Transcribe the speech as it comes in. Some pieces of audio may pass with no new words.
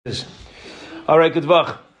All right, good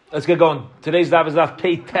vach. Let's get going. Today's daf is daf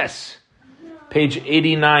Pei Tes, page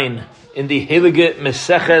 89 in the Heilige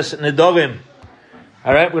Meseches Nedorim.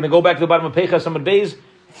 All right, we're going to go back to the bottom of Peiches Amud Beis,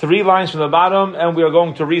 3 lines from the bottom, and we are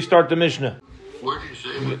going to restart the Mishnah. What did you say,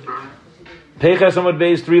 Mr. Peiches Amud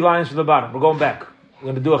Beis, 3 lines from the bottom. We're going back. We're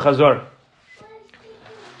going to do a chazor.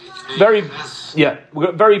 Very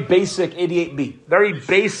basic 88b. Very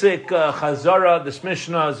basic chazara. This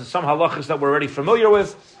Mishnah is some halachas that we're already familiar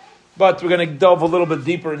with, but we're going to delve a little bit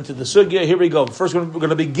deeper into the sugya. Here we go. First, we're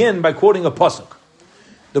going to begin by quoting a pasuk.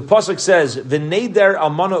 The pasuk says, "V'neder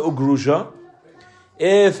almana ugrusha."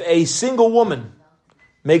 If a single woman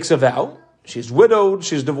makes a vow, she's widowed,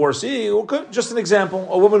 she's divorcee. Okay, just an example.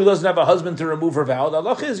 A woman who doesn't have a husband to remove her vow. The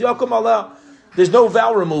halach is yakum Allah. There's no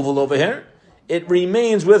vow removal over here. It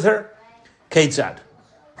remains with her. Ketzad.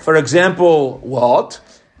 For example, what?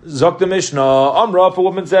 Zok the Mishnah. Amra, if a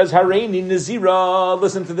woman says, Hareini Nazira.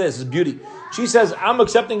 Listen to this, it's beauty. She says, I'm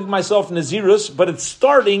accepting myself Nazirus, but it's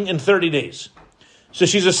starting in 30 days. So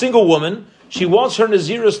she's a single woman. She wants her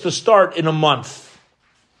Nazirus to start in a month.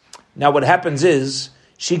 Now what happens is,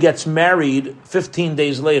 she gets married 15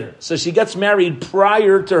 days later. So she gets married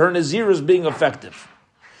prior to her Nazirus being effective.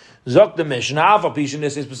 Zok the Mishnah,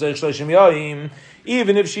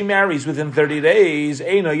 even if she marries within 30 days,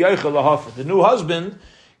 the new husband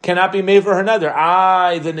cannot be made for her nether.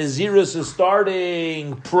 The Nazirus is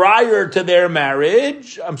starting prior to their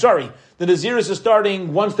marriage. The Nazirus is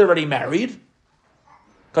starting once they're already married,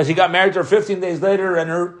 because he got married to her 15 days later,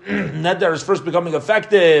 and her nether is first becoming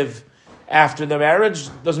effective after the marriage.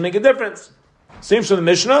 Doesn't make a difference. Seems from the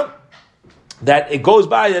Mishnah that it goes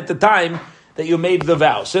by at the time that you made the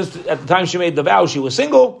vow. Since at the time she made the vow, she was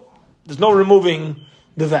single, there's no removing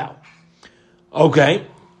the vow. Okay,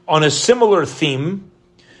 on a similar theme,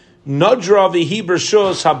 Nadra v'hi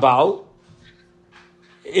b'rshus habal,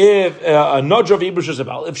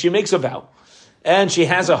 if she makes a vow, and she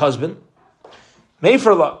has a husband,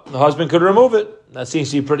 Meferla, the husband could remove it. That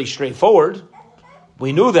seems to be pretty straightforward.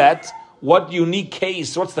 We knew that. What unique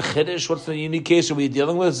case? What's the chiddush? What's the unique case are we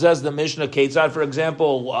dealing with? Says the Mishnah Ketzad, for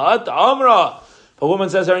example. What? Amra. If a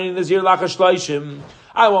woman says, I want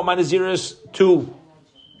my Nazirus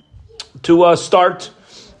to start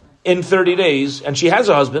in 30 days, and she has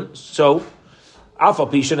a husband, so Alpha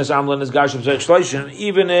Pishan is Amlan is Gashim Shleishim,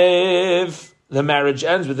 even if the marriage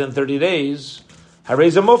ends within 30 days,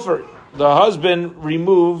 Hareza Muffer, the husband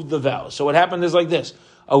removed the vow. So what happened is like this.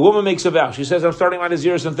 A woman makes a vow. She says, I'm starting my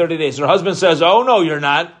Nazirus in 30 days. Her husband says, oh, no, you're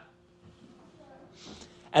not.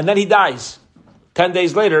 And then he dies. 10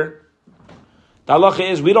 days later, the halacha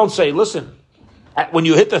is, we don't say, listen, when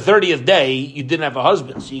you hit the 30th day, you didn't have a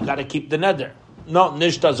husband, so you got to keep the neder. No,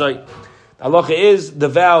 nishta zay. The halacha is, the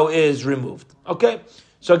vow is removed. Okay?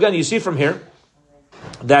 So again, you see from here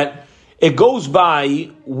that it goes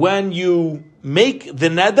by when you make the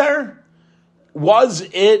neder, was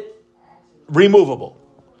it removable?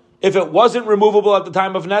 If it wasn't removable at the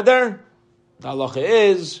time of neder, the halacha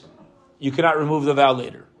is you cannot remove the vow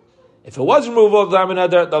later. If it was removable at the time of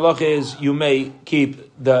neder, the halacha is you may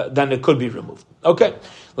keep then it could be removed. Okay.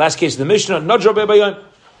 Last case of the Mishnah.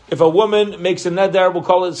 If a woman makes a neder, we'll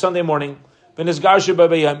call it Sunday morning,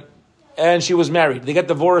 and she was married. They get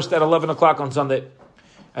divorced at 11 o'clock on Sunday.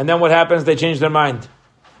 And then what happens? They change their mind.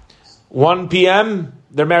 1 p.m.,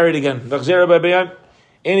 they're married again. The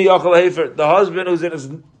husband who's in his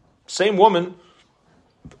same woman,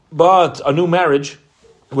 but a new marriage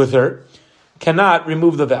with her, cannot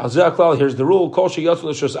remove the vow. Here's the rule. As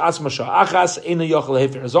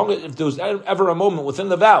long as if there was ever a moment within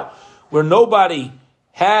the vow where nobody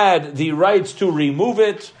had the rights to remove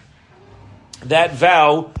it, that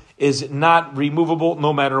vow is not removable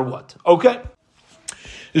no matter what. Okay.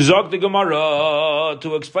 Zog the Gemara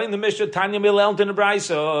to explain the Mishnah. Tanya Milel in the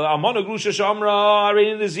Brisa. Amana Grusha Shamra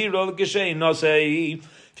Arein the Zero Geshein Nasei.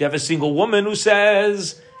 If you have a single woman who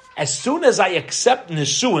says, as soon as I accept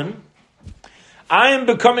Nisuin, I am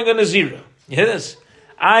becoming a Nazira. You hear this?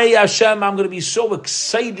 Hashem, I'm going to be so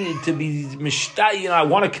excited to be Mishtay, I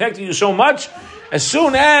want to connect to you so much. As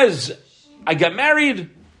soon as I get married,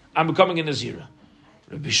 I'm becoming a Nazira.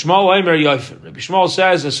 Rabbi Shmuel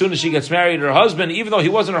says, as soon as she gets married, her husband, even though he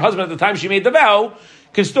wasn't her husband at the time she made the vow,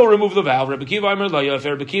 can still remove the vow. Rabbi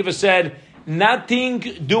Kiva said, nothing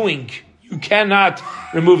doing. You cannot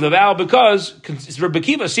remove the vow because Rabbi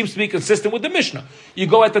Kiva seems to be consistent with the Mishnah. You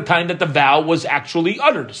go at the time that the vow was actually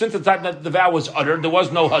uttered. Since the time that the vow was uttered, there was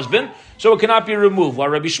no husband, so it cannot be removed. While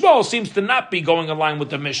Rabbi Shmuel seems to not be going in line with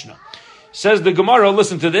the Mishnah. Says the Gemara,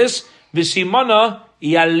 listen to this, V'simana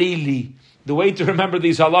yalili. The way to remember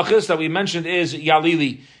these halachas that we mentioned is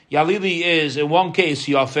Yalili. Yalili is, in one case,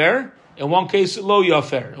 Yafer, in one case, Lo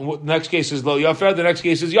Yafer. The next case is Lo Yafer, the next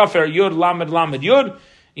case is Yafer, Yud, Lamed, Yud,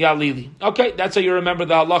 Yalili. Okay, that's how you remember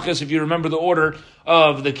the halachas, if you remember the order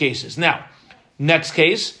of the cases. Now, next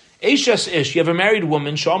case, Eishes Ish, you have a married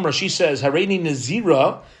woman, Shomra, she says, Hareini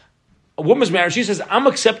Nazira, a woman's married, she says, I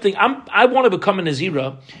want to become a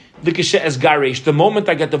Nazira, as Garesh, the moment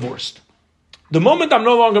I get divorced. The moment I'm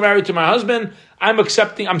no longer married to my husband,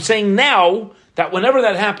 I'm saying now that whenever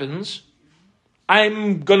that happens,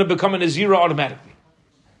 I'm going to become a Nazira automatically.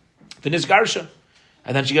 Finis Garsha.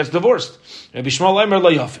 And then she gets divorced. Rabbi Shmuel Eimer lo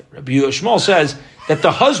yafer. Rabbi Shmuel says that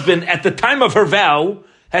the husband, at the time of her vow,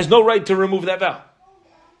 has no right to remove that vow.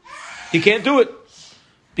 He can't do it.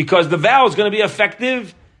 Because the vow is going to be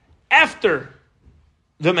effective after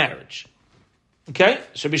the marriage. Okay?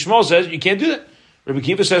 So Rabbi Shmuel says, you can't do that. Rabbi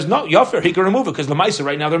Kiva says, no, Yafer, he can remove it, because the Maisa,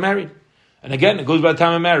 right now, they're married. And again, it goes by the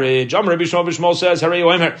time of marriage. Rabbi Shmuel says, Harei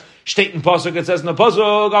Oimer, Shteten Pasuk, it says in the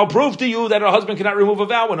Pasuk, I'll prove to you that a husband cannot remove a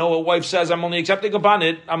vow when a wife says, I'm only accepting upon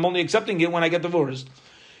it, I'm only accepting it when I get divorced.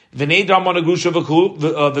 V'nei Almana Grusha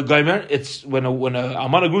v'Gaimer, it's when a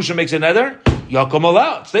Almana Grusha makes a neder, Yakom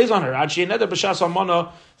Allah, it stays on her. Ad she'eh neder b'shas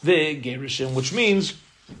Almana v'Gerishim, which means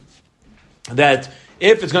that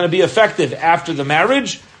if it's going to be effective after the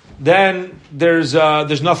marriage, then there's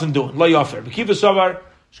nothing doing. Lo Yafer. B'kiva Savar,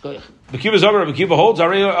 B'kiva holds,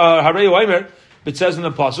 Harei Oimer, it says in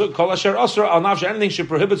the pasuk, Kol asher asra al nafsha, anything she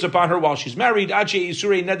prohibits upon her while she's married, Ad she'eh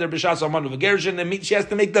isurei neder b'shas Almana v'Gerishim, she has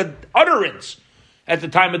to make the utterance at the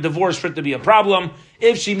time of divorce for it to be a problem.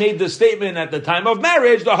 If she made the statement at the time of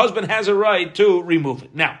marriage, the husband has a right to remove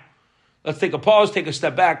it. Now, let's take a pause, take a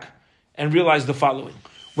step back, and realize the following.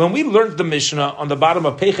 When we learned the Mishnah on the bottom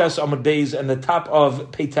of Peiches Amud Beis and the top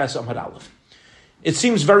of Peites Amud Aleph, it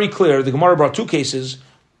seems very clear, the Gemara brought two cases,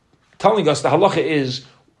 telling us the halacha is,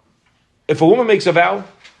 if a woman makes a vow,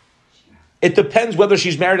 it depends whether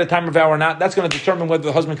she's married at the time of vow or not. That's going to determine whether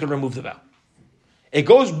the husband can remove the vow. It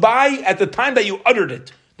goes by at the time that you uttered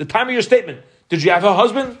it, the time of your statement. Did you have a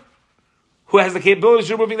husband who has the capability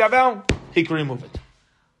of removing that vow? He can remove it.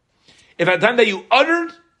 If at the time that you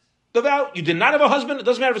uttered the vow, you did not have a husband, it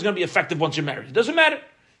doesn't matter if it's going to be effective once you're married. It doesn't matter.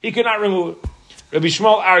 He cannot remove it. Rabbi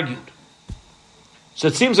Shmuel argued. So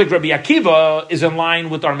it seems like Rabbi Akiva is in line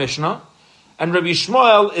with our Mishnah, and Rabbi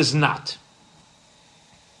Shmuel is not.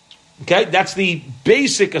 Okay, that's the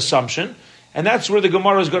basic assumption. And that's where the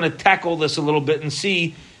Gemara is going to tackle this a little bit and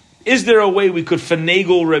see, is there a way we could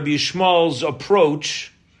finagle Rabbi Shmuel's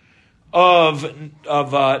approach of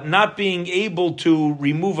not being able to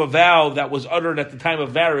remove a vow that was uttered at the time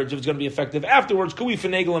of marriage, if it's going to be effective afterwards? Could we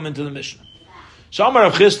finagle him into the Mishnah? So Amar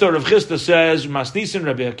Rav Chisda says, Masnisin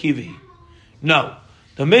Rabbi Akiva. No.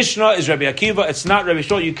 The Mishnah is Rabbi Akiva, it's not Rabbi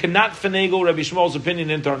Shmuel. You cannot finagle Rabbi Shmuel's opinion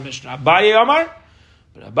into our Mishnah. Abaye Amar?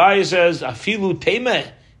 But Abaye says, Afilu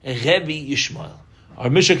Teimeh. Rabbi Yishmael. Our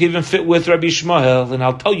Mishnah can even fit with Rabbi Yishmael, and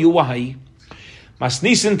I'll tell you why.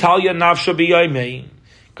 Masnisin Talya Nafsha B'Yaymei,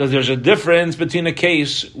 because there's a difference between a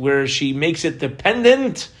case where she makes it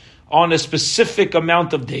dependent on a specific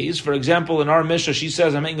amount of days. For example, in our Mishnah, she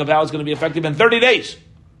says, I'm making a vow, it's going to be effective in 30 days.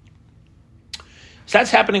 So that's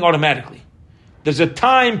happening automatically. There's a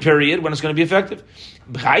time period when it's going to be effective.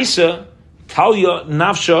 B'Chaisa Talya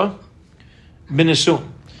Nafsha B'Nisun.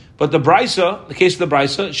 But the Brisa, the case of the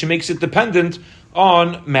Brisa, she makes it dependent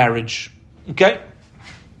on marriage. Okay?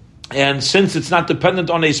 And since it's not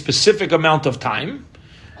dependent on a specific amount of time,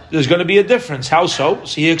 there's going to be a difference. How so?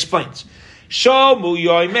 So he explains. In our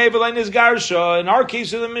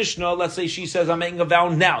case of the Mishnah, let's say she says, I'm making a vow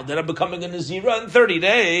now that I'm becoming a Nazira in 30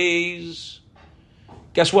 days.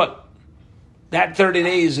 Guess what? That 30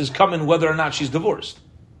 days is coming whether or not she's divorced.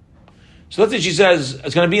 So let's say she says,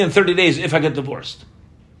 it's going to be in 30 days if I get divorced.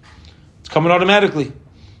 Coming automatically,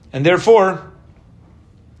 and therefore,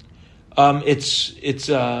 there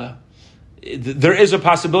is a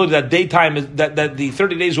possibility that daytime that the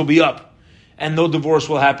 30 days will be up, and no divorce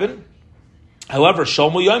will happen. However, what's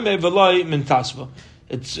going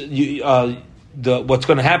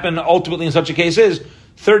to happen ultimately in such a case is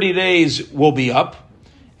 30 days will be up,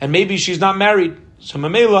 and maybe she's not married. So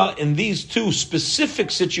Mamela, in these two specific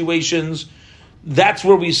situations, that's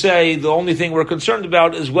where we say the only thing we're concerned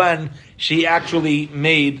about is when she actually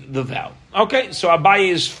made the vow. Okay, so Abaye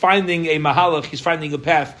is finding a mahalach, he's finding a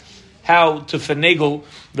path how to finagle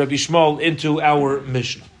Rabbi Shmuel into our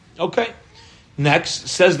Mishnah. Okay, next,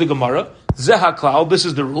 says the Gemara, Zehaklal, this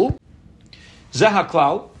is the rule.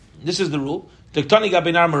 Zehaklal, this is the rule. Tektani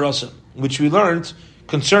gabinar marasa, which we learned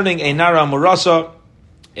concerning a nara marasa,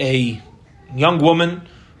 a young woman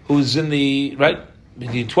who's in the, right,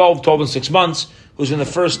 between 12 and 6 months, who's in the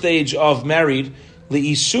first stage of married,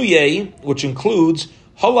 Li'isuye, which includes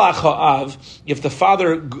halach ha'av, if the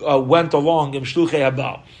father went along in shluchei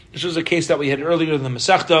habal. This was a case that we had earlier in the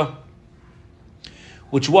Masechta,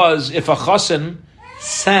 which was if a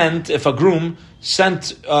groom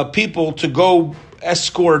sent people to go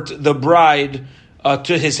escort the bride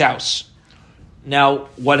to his house. Now,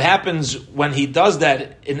 what happens when he does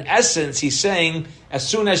that, in essence, he's saying, as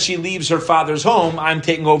soon as she leaves her father's home, I'm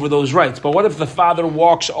taking over those rights. But what if the father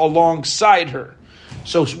walks alongside her?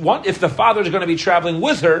 So if the father is going to be traveling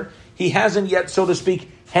with her, he hasn't yet, so to speak,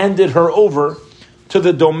 handed her over to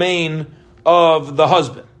the domain of the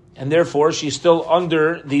husband. And therefore, she's still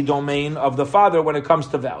under the domain of the father when it comes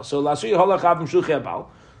to vows. So, or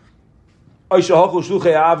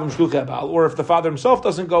if the father himself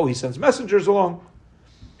doesn't go, he sends messengers along.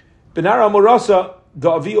 In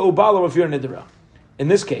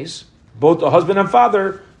this case, both the husband and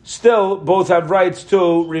father still both have rights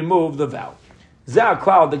to remove the vow. Now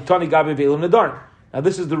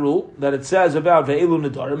this is the rule that it says about ve'elu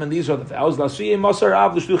nedarim, and these are the vows.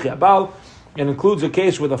 It includes a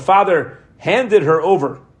case where the father handed her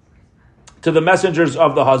over to the messengers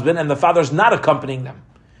of the husband, and the father's not accompanying them.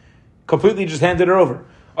 Completely just handed her over.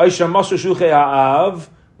 Or the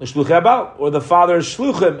father's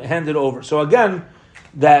shluchim handed over. So again,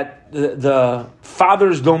 that the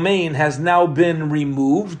father's domain has now been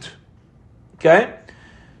removed. Okay?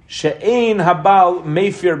 She'ein habal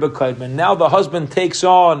meifir b'kaidman. Now the husband takes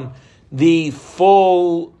on the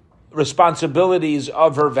full responsibilities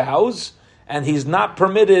of her vows, and he's not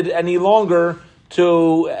permitted any longer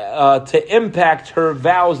to impact her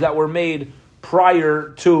vows that were made prior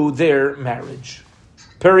to their marriage.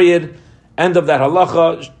 Period. End of that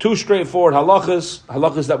halacha. Two straightforward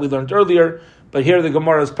halachas that we learned earlier, but here the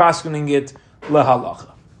Gemara is paskening it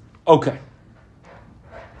lehalacha. Okay.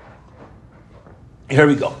 Here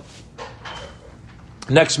we go.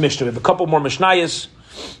 Next Mishnah. We have a couple more Mishnayos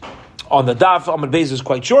on the daf. Amud Beis is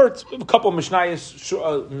quite short. We have a couple of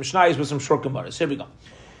Mishnayos with some short Gemaras. Here we go.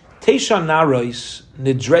 Teisha narois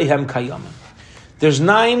nidrehem kayamim. There's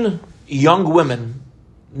 9 young women.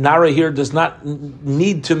 Nara here does not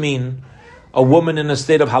need to mean a woman in a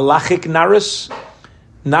state of halachic naris.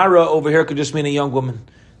 Nara over here could just mean a young woman.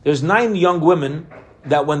 There's 9 young women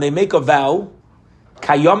that when they make a vow,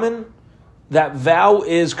 kayamin, that vow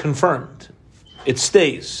is confirmed. It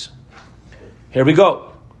stays. Here we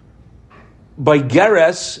go. By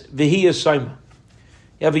geres v'hi yisayma.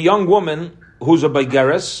 You have a young woman who's a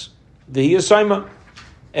baygeres v'hi yisayma,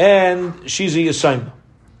 and she's a yisayma.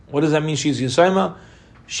 What does that mean? She's a yisayma.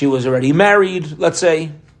 She was already married, let's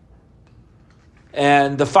say,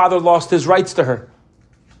 and the father lost his rights to her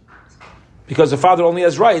because the father only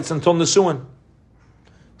has rights until Nisuin.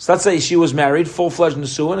 So let's say she was married, full-fledged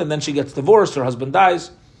Nisuin, and then she gets divorced, her husband dies.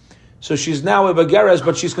 So she's now a Bageres,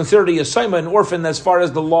 but she's considered a Yisayma, an orphan, as far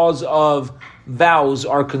as the laws of vows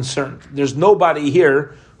are concerned. There's nobody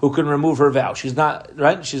here who can remove her vow. She's not,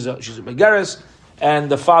 right? She's a Bageres, and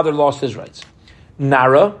the father lost his rights.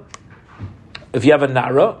 Nara, if you have a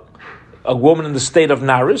Nara, a woman in the state of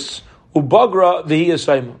Naris, Ubagra v'hi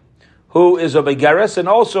Yisayma, who is a Bageres, and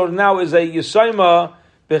also now is a Yisayma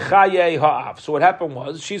b'chaye ha'av. So what happened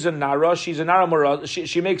was, she's a Nara Mura,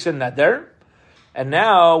 she makes a neder, and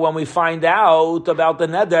now when we find out about the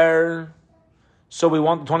neder, so we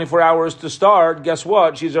want 24 hours to start, guess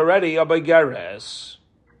what? She's already a Bageres.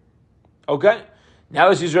 Okay? Now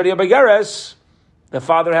that she's already a Bageres, the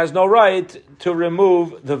father has no right to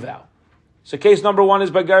remove the vow. So case number 1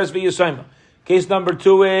 is Bageres v'Yisayma. Case number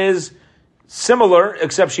 2 is similar,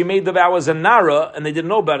 except she made the vow as a Nara, and they didn't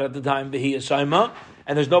know about it at the time, v'Yisayma,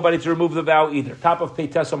 and there's nobody to remove the vow either. Top of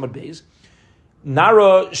Peites Amud Beis.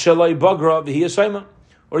 Nara shalai bagra v'Yisayma.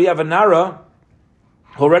 Or you have a Nara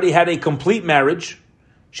who already had a complete marriage.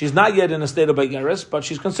 She's not yet in a state of Bageres, but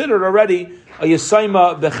she's considered already a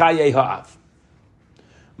Yisayma b'chaye ha'av.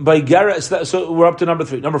 Bageres, so we're up to number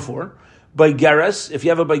 3. Number 4. Bageres, if you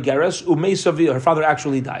have a Bageres, umei savia, her father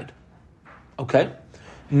actually died. Okay?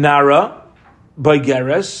 Nara,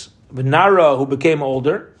 Bageres, Nara who became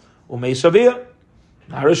older, umei savia.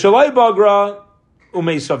 Nara shalai bagra,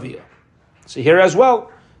 umei savia. So here as well,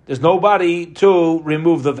 there's nobody to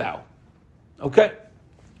remove the vow. Okay?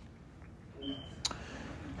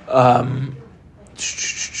 Lost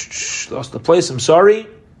the place, I'm sorry.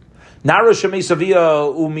 Nara shamei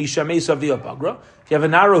savia, umi shamei savia bagra. You have a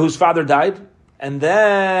Nara whose father died, and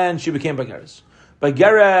then she became Bageres.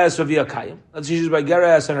 Bageres v'via kayim. Let's say she's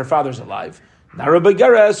Bageres and her father's alive. Nara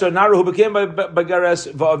Bageres, or Nara who became Bageres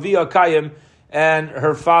v'via kayim, and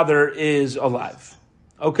her father is alive.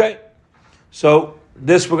 Okay? So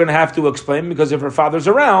this we're going to have to explain, because if her father's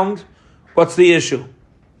around, What's the issue?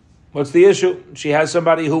 What's the issue? She has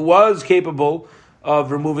somebody who was capable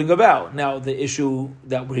of removing a vow. Now, the issue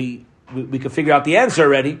that we could figure out the answer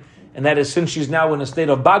already, and that is since she's now in a state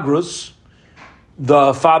of bagrus,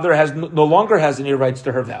 the father no longer has any rights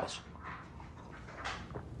to her vows.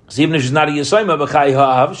 So even if she's not a Yisayma b'chai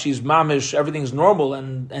ha'av, she's mamish, everything's normal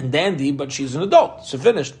and dandy, but she's an adult. So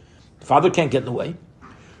finished. The father can't get in the way.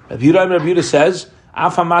 Rabbi Yehuda says,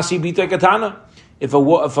 Af hamasi bita katana. If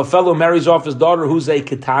a fellow marries off his daughter who's a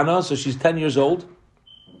katana, so she's 10 years old,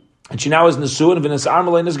 and she now is nesuin, v'nes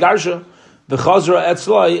armalei nes garsha, v'chazra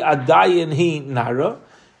etzloi adayin hi nara,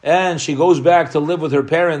 and she goes back to live with her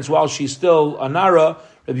parents while she's still a nara,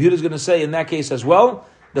 Rabbi Yehuda is going to say in that case as well,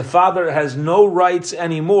 the father has no rights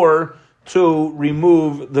anymore to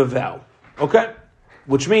remove the vow. Okay?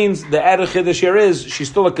 Which means the added chiddush here is she's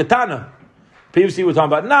still a katana. Previously we were talking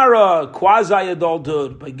about nara,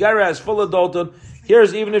 quasi-adulthood, b'geres, full adulthood.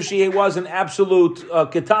 Here's even if she was an absolute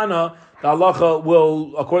katana, the halacha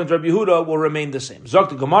will, according to Rabbi Yehuda, will remain the same. Zok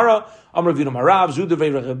the Gemara, Amar Vina Marav,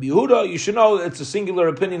 Zudavei Rabbi Yehuda. You should know it's a singular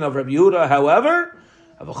opinion of Rabbi Yehuda. However,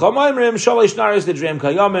 there's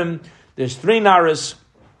 3 naras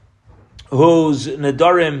whose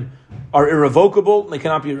nedarim are irrevocable; they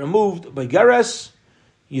cannot be removed. By geres,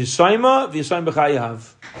 Yisayma, v'Yisayim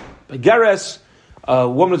b'chayav. By geres, a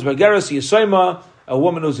woman who's by geres, Yisayma, a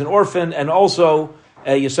woman who's an orphan, and also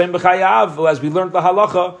Yisayim b'chayav, who, as we learned the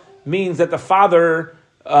halacha, means that the father,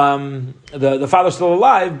 the father's still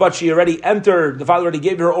alive, but she already entered. The father already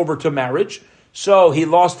gave her over to marriage, so he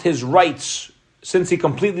lost his rights. Since he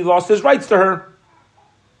completely lost his rights to her,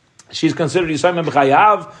 she's considered Yisayim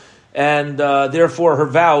b'chayav, and therefore her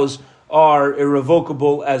vows are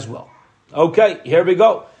irrevocable as well. Okay, here we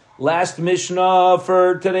go. Last Mishnah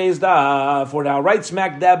for today's daf. We're now right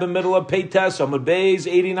smack dab in the middle of Peites, Amud Beis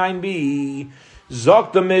 89b.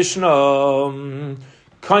 Zok the Mishnah,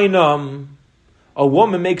 kainam. A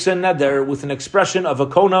woman makes a neder with an expression of a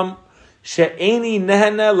konam. She'eni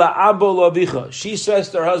nehene la'abo lavicha. She says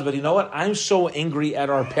to her husband, you know what? I'm so angry at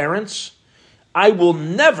our parents. I will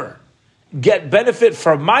never get benefit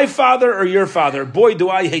from my father or your father. Boy, do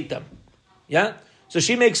I hate them. Yeah? So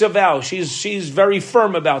she makes a vow. She's very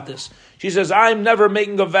firm about this. She says, I'm never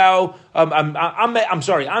making a vow.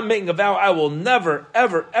 I'm making a vow. I will never,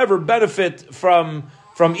 ever, ever benefit from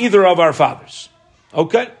either of our fathers.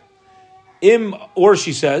 Okay? Or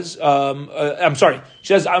she says, She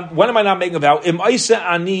says, when am I not making a vow? Im aisa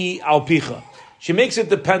ani alpicha. She makes it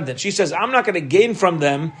dependent. She says, I'm not going to gain from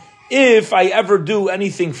them if I ever do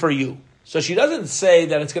anything for you. So she doesn't say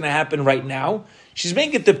that it's going to happen right now. She's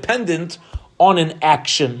making it dependent on an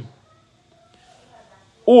action.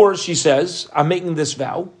 Or she says, I'm making this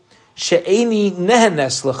vow. She'eni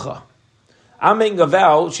nehenes lecha. I'm making a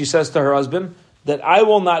vow, she says to her husband, that I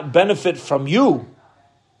will not benefit from you.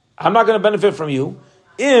 I'm not going to benefit from you.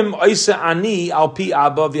 Im aisa ani al pi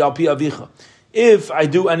abba v'al pi avicha. If I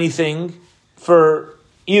do anything for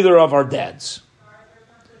either of our dads.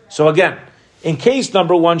 So again, in case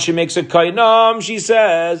number 1, she makes a kainam. She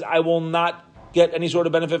says, I will not get any sort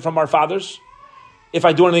of benefit from our fathers if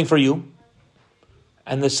I do anything for you.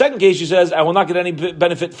 And the second case, she says, I will not get any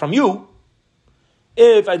benefit from you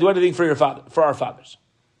if I do anything for our fathers.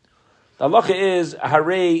 The halacha is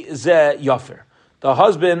harei ze yafer. The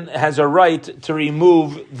husband has a right to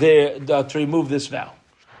remove this vow.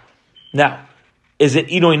 Now, is it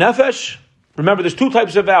inoi nefesh? Remember, there's 2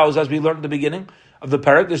 types of vows, as we learned at the beginning of the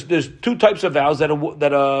parak. There's 2 types of vows that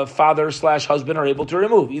a father/husband are able to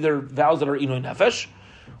remove. Either vows that are inoi nefesh,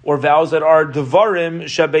 or vows that are devarim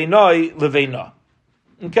shebeinoi leveina.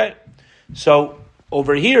 Okay, so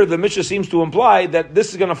over here the Mishnah seems to imply that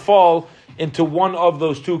this is going to fall into one of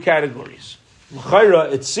those 2 categories.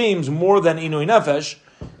 L'chaira, it seems more than inoi nefesh.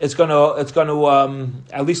 It's going to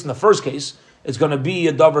at least in the first case, it's going to be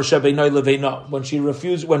a davar shebeinoi leveina.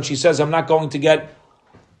 When she says, I'm not going to get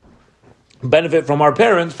benefit from our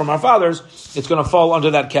parents, from our fathers, it's going to fall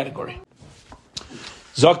under that category.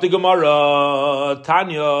 Zok the Gemara,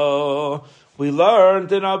 Tanya, we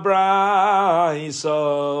learned in our brayso,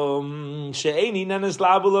 she'eni nenes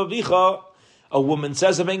la'abo lavicha. A woman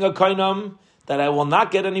says, I'm making a kainam, that I will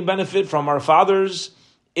not get any benefit from our fathers.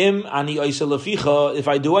 Im ani oisa laficha, if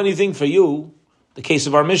I do anything for you, the case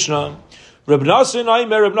of our Mishnah. Reb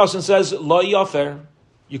Nosson says, lo yafer,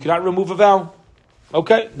 you cannot remove a vow.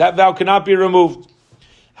 Okay, that vow cannot be removed.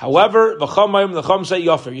 However, the Chum say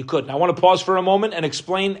yafer, you could. Now I want to pause for a moment and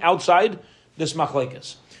explain outside this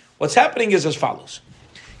machlekes. What's happening is as follows.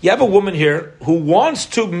 You have a woman here who wants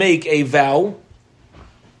to make a vow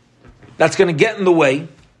that's going to get in the way,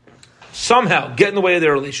 somehow get in the way of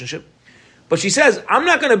their relationship, But she says, I'm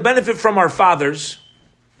not going to benefit from our fathers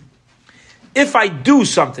if I do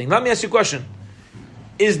something. Let me ask you a question.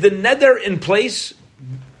 Is the neder in place?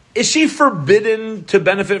 Is she forbidden to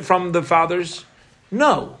benefit from the fathers?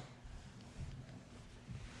 No.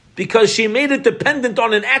 Because she made it dependent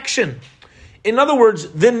on an action. In other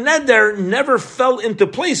words, the neder never fell into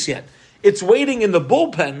place yet. It's waiting in the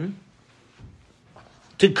bullpen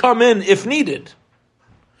to come in if needed.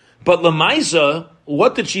 But Lamaisa,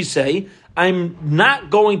 what did she say? I'm not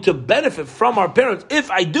going to benefit from our parents. If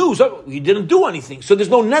I do, so we didn't do anything. So there's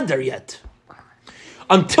no neder yet.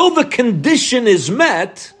 Until the condition is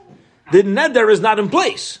met, the neder is not in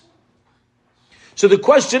place. So the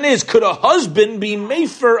question is, could a husband be made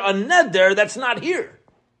for a neder that's not here?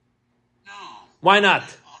 No. Why not?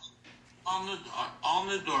 All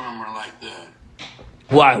the Dorim are like that.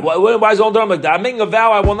 Why? Why is all Dorim like that? I'm making a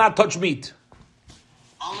vow I will not touch meat.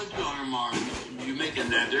 All the Dorim are, you make a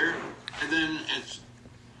neder, and then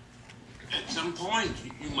at some point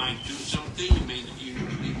you might do something, you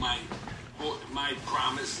might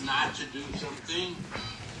promise not to do something.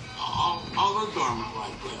 All the Dorim are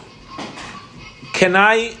like that.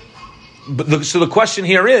 So the question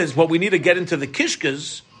here is, what we need to get into the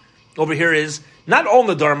kishkas over here is, not all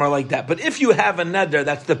Nedarim are like that, but if you have a neder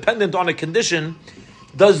that's dependent on a condition,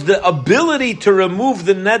 does the ability to remove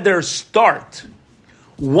the neder start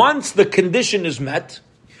once the condition is met?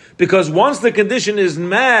 Because once the condition is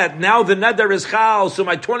met, now the neder is chal, so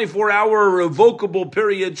my 24-hour revocable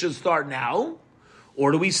period should start now?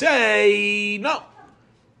 Or do we say, no,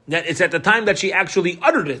 that it's at the time that she actually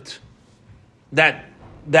uttered it that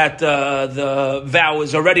the vow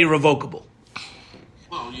is already revocable?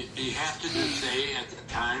 Well, you have to just say at the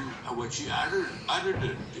time at which she uttered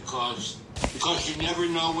it, because you never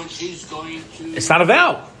know when she's going to... It's not a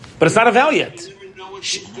vow, but it's not a vow yet. You never know when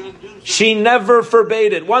she's going to do something. She never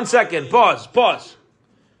forbade it. 1 second, pause.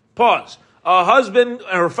 A husband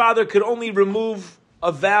and her father could only remove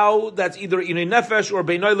a vow that's either inui nefesh or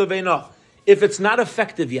beinoi leveina if it's not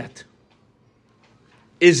effective yet.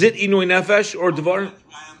 Is it inui nefesh or devar?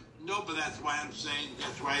 No, but that's why I'm saying.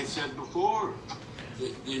 That's why I said before.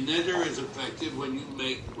 The neder is effective when you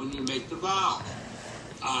make the vow.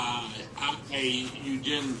 You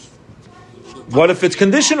didn't. What if it's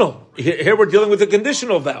conditional? Here we're dealing with a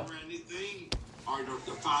conditional vow. Or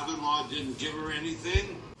the father-in-law didn't give her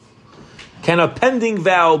anything. Can a pending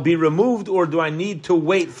vow be removed, or do I need to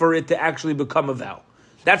wait for it to actually become a vow?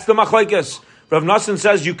 That's the machlekes. Rav Nassan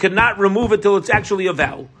says you cannot remove it till it's actually a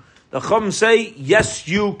vow. The Chum say, yes,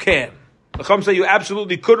 you can. The Chum say you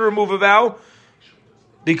absolutely could remove a vow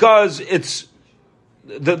because it's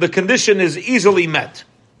the condition is easily met.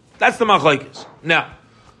 That's the machlekes. Now,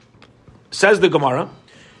 says the Gemara,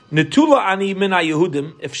 Netula ani min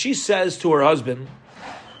Yehudim, if she says to her husband,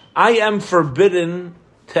 I am forbidden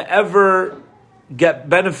to ever get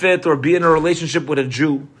benefit or be in a relationship with a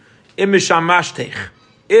Jew,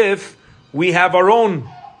 if we have our own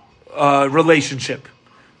relationship.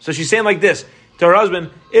 So she's saying like this to her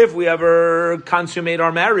husband, if we ever consummate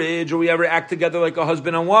our marriage or we ever act together like a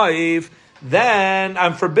husband and wife, then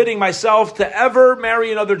I'm forbidding myself to ever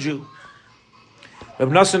marry another Jew. Reb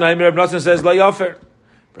Nassan says, La Yafer.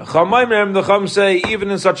 The Chum say, even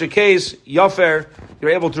in such a case, Yafer,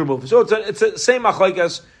 you're able to remove it. So it's a same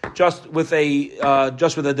machlekes, just with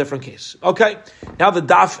a different case. Okay, now the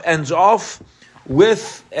daf ends off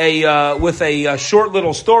with a short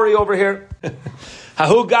little story over here.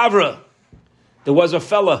 Hahu Gavra, there was a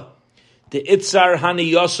fella, the Itzar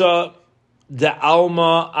Haniyasa, the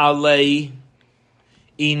Alma Alei,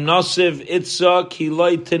 Inosiv Itza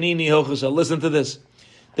Kiloi Tanini Hochasa. Listen to this.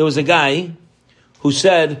 There was a guy who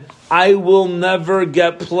said, I will never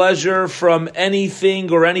get pleasure from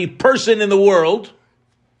anything or any person in the world.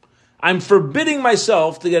 I'm forbidding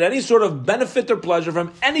myself to get any sort of benefit or pleasure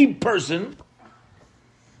from any person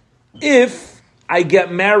if I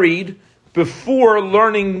get married before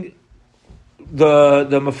learning the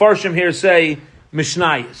Mefarshim here say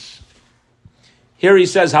Mishnayos. Here he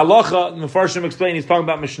says halacha, the Mefarshim explain he's talking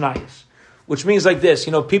about Mishnayos, which means like this,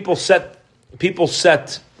 people set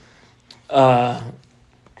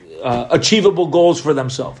achievable goals for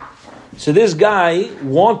themselves. So this guy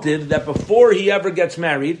wanted that before he ever gets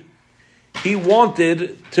married, he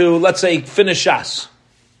wanted to, let's say, finish Shas.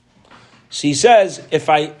 So he says,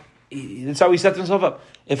 that's how he set himself up.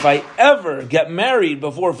 If I ever get married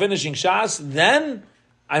before finishing Shas, then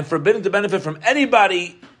I'm forbidden to benefit from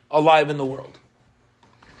anybody alive in the world.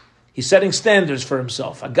 He's setting standards for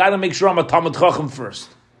himself. I got to make sure I'm a Talmid Chacham first.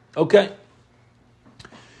 Okay?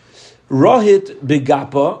 Rohit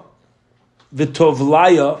begapa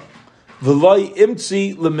v'tovlaya v'loy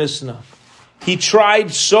imtzi lemisna. He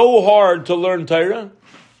tried so hard to learn Torah,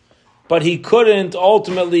 but he couldn't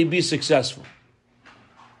ultimately be successful.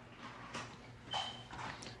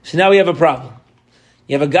 So now we have a problem.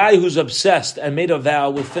 You have a guy who's obsessed and made a vow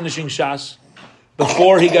with finishing Shas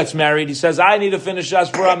before he gets married. He says, I need to finish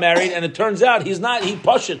Shas before I'm married. And it turns out he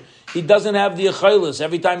push it. He doesn't have the Achilas.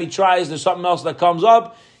 Every time he tries, there's something else that comes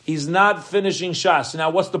up. He's not finishing Shas. Now,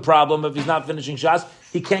 what's the problem if he's not finishing Shas?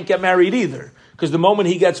 He can't get married either. Because the moment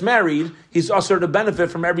he gets married, he's also to benefit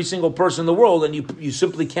from every single person in the world, and you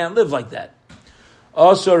simply can't live like that.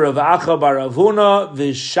 Also, Rav Acha bar Avuna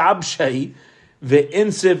v'shabshei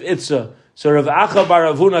v'insiv itza. So Rav Acha bar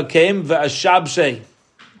Avuna came v'ashabshei,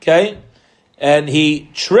 okay, and he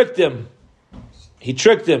tricked him.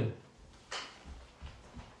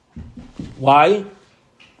 Why?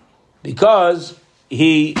 Because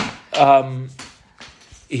he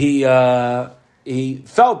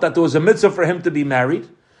felt that there was a mitzvah for him to be married,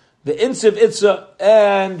 the insiv itza,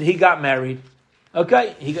 and he got married.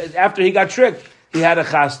 Okay, after he got tricked, he had a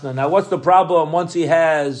chasna. Now, what's the problem once he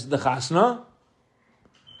has the chasna?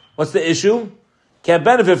 What's the issue? Can't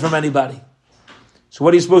benefit from anybody. So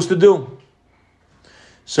what are you supposed to do?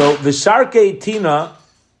 So Visharke Tina,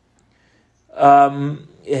 the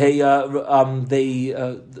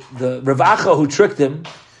Rav Acha who tricked him,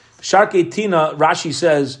 Visharke Tina, Rashi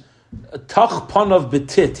says, Tach panav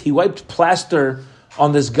betit. He wiped plaster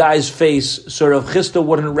on this guy's face so Rav Chisda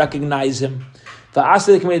wouldn't recognize him.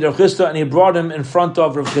 And he brought him in front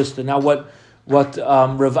of Rav Chisda. Now, what Rav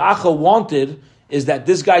Acha wanted is that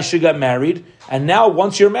this guy should get married, and now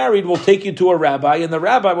once you're married, we'll take you to a rabbi, and the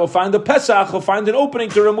rabbi will find the Pesach, will find an opening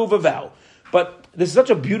to remove a vow. But this is such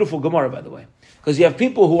a beautiful Gemara, by the way, because you have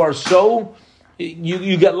people who are so,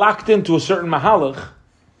 you get locked into a certain mahalach,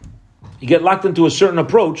 you get locked into a certain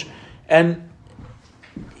approach, and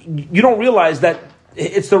you don't realize that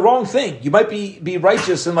it's the wrong thing. You might be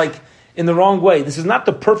righteous and in the wrong way. This is not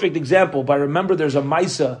the perfect example, but I remember there's a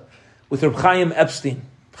Maisa with Reb Chaim Epstein.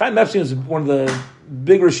 Chaim Epstein was one of the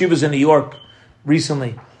big yeshivas in New York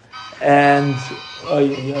recently, and I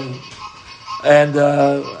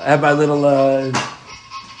have my little.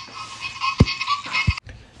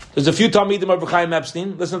 There's a few Talmidim of Reb Chaim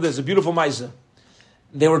Epstein. Listen to this, a beautiful Maisa.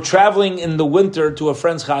 They were traveling in the winter to a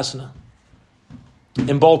friend's chasna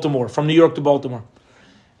in Baltimore, from New York to Baltimore,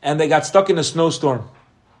 and they got stuck in a snowstorm.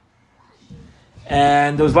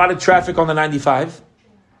 And there was a lot of traffic on the 95.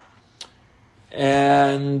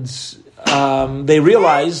 And they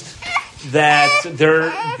realized that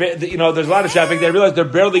there's a lot of traffic. They realized they're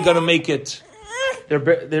barely going to make it. They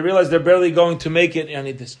realized they're barely going to make it. I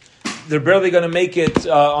need this. They're barely going to make it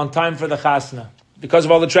on time for the chasna because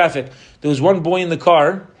of all the traffic. There was one boy in the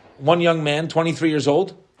car, one young man, 23 years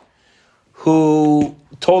old, who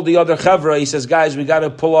told the other chevra, he says, guys, we got to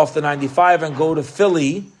pull off the 95 and go to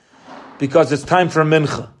Philly because it's time for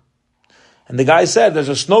mincha. And the guy said, there's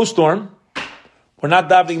a snowstorm. We're not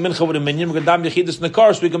davening mincha with a minyan. We're going to daven yechidus in the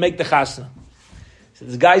car so we can make the chasna. So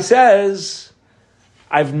this guy says,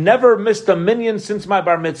 I've never missed a minyan since my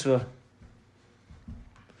bar mitzvah.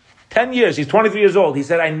 10 years. He's 23 years old. He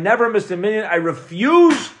said, I never missed a minyan. I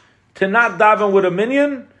refuse to not daven with a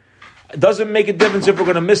minyan. It doesn't make a difference if we're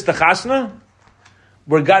going to miss the chasna.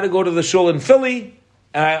 We've got to go to the shul in Philly.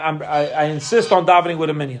 And I insist on davening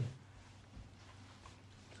with a minyan.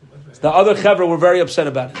 The other chevra were very upset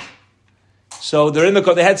about it. So they're in the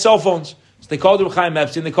car. They had cell phones. So they called Reb Chaim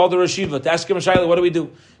Epstein. They called the Rashiva to ask him, Shayla, what do we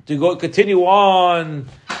do? Do we go continue on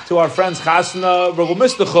to our friend's chasna? We'll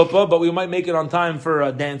miss the chuppah, but we might make it on time for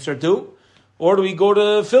a dance or two. Or do we go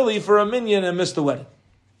to Philly for a minyan and miss the wedding?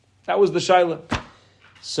 That was the Shayla.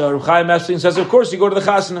 So Reb Chaim Epstein says, of course, you go to the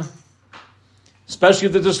chasna. Especially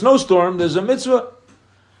if there's a snowstorm, there's a mitzvah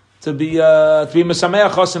to be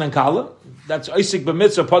mesameach chasen and kala. That's Isaac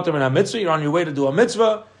b'mitzvah, pater min ha-mitzvah. You're on your way to do a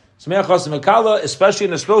mitzvah. Sameach chasen and kala, especially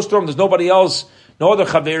in a snowstorm. There's nobody else. No other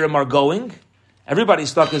chaverim are going. Everybody's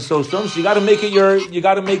stuck in snowstorms. So you got to make it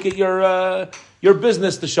your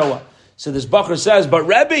business to show up. So this bacher says, but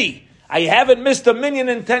Rebbe, I haven't missed a minyan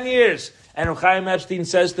in 10 years. And Reb Chaim Epstein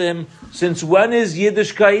says to him, since when is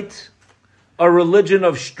Yiddishkeit a religion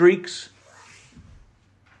of streaks?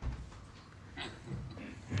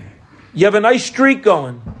 You have a nice streak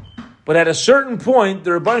going. But at a certain point, the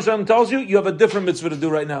Rebbeinu Shalom tells you, you have a different mitzvah to do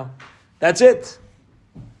right now. That's it.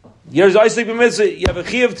 Here's Isaac b'mitzvah. You have a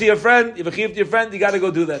chiyuv to your friend, you got to go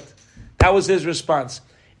do that. That was his response.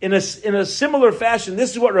 In a similar fashion,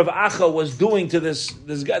 this is what Rav Acha was doing to this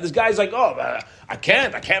guy. This guy's like, I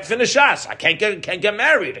can't finish Shas. I can't get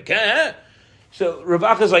married. I can't. So Rav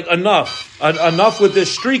Acha's like, enough with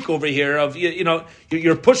this streak over here of,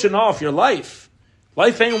 you're pushing off your life.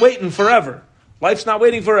 Life ain't waiting forever. Life's not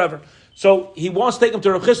waiting forever. So he wants to take him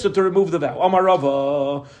to Rav Chisda to remove the vow. Amar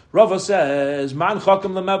Rava. Rava says, Man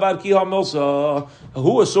chakim lemevad ki ha-milsa.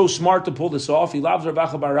 Who was so smart to pull this off? He loves Rav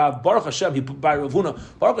Acha bar Rav. Baruch Hashem, by Rav Huna.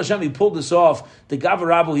 Baruch Hashem, he pulled this off. The Gav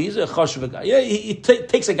Rabu, he's a chashuv guy. Yeah, he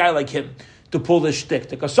takes a guy like him to pull this shtick.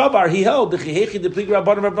 The Kasavar, he held the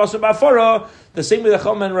same way the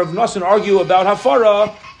Chacham and Rav Nosson argue about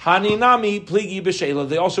Hafara. Haninami pligi b'sheila.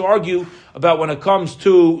 They also argue about when it comes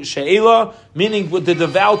to sheila, meaning did the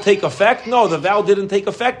vow take effect? No, the vow didn't take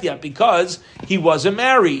effect yet because he wasn't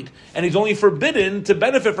married, and he's only forbidden to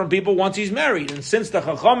benefit from people once he's married. And since the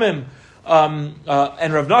Chachamim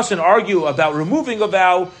and Rav Nosson argue about removing a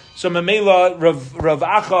vow, so Mamela Rav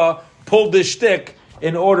Acha pulled this shtick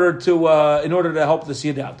in order to help the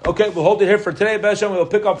seed out. Okay, we'll hold it here for today, Beshem. We'll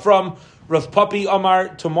pick up from Rav Papi Amar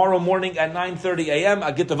tomorrow morning at 9:30 a.m.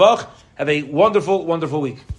 Agit Tavach. Have a wonderful, wonderful week.